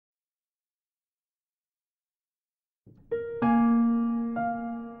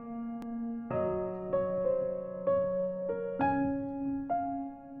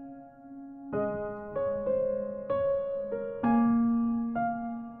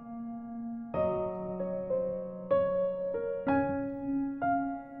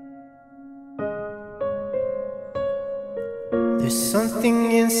There's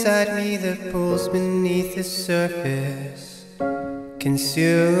something inside me that pulls beneath the surface,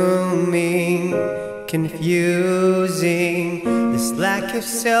 consuming, confusing. This lack of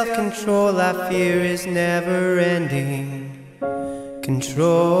self-control I fear is never ending.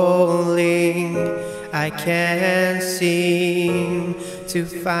 Controlling, I can't seem to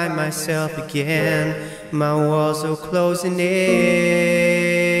find myself again. My walls are closing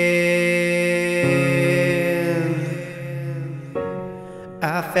in.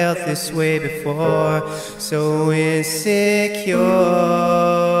 I felt this way before, so insecure,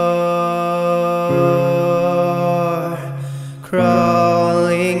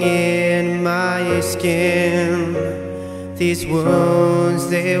 crawling in my skin. These wounds,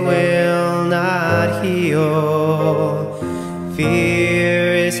 they will not heal.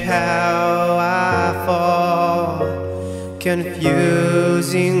 Fear is how I fall,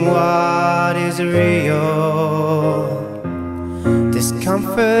 confusing what is real.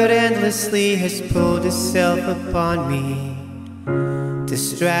 Discomfort endlessly has pulled itself upon me,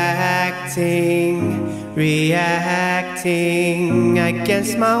 distracting, reacting.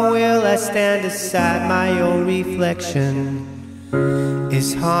 Against my will I stand aside. My own reflection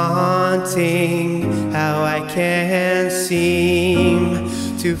is haunting. How I can't seem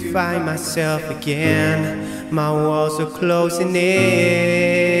to find myself again. My walls are closing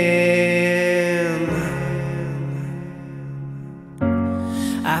in.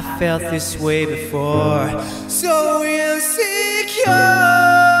 I felt this way before, so insecure.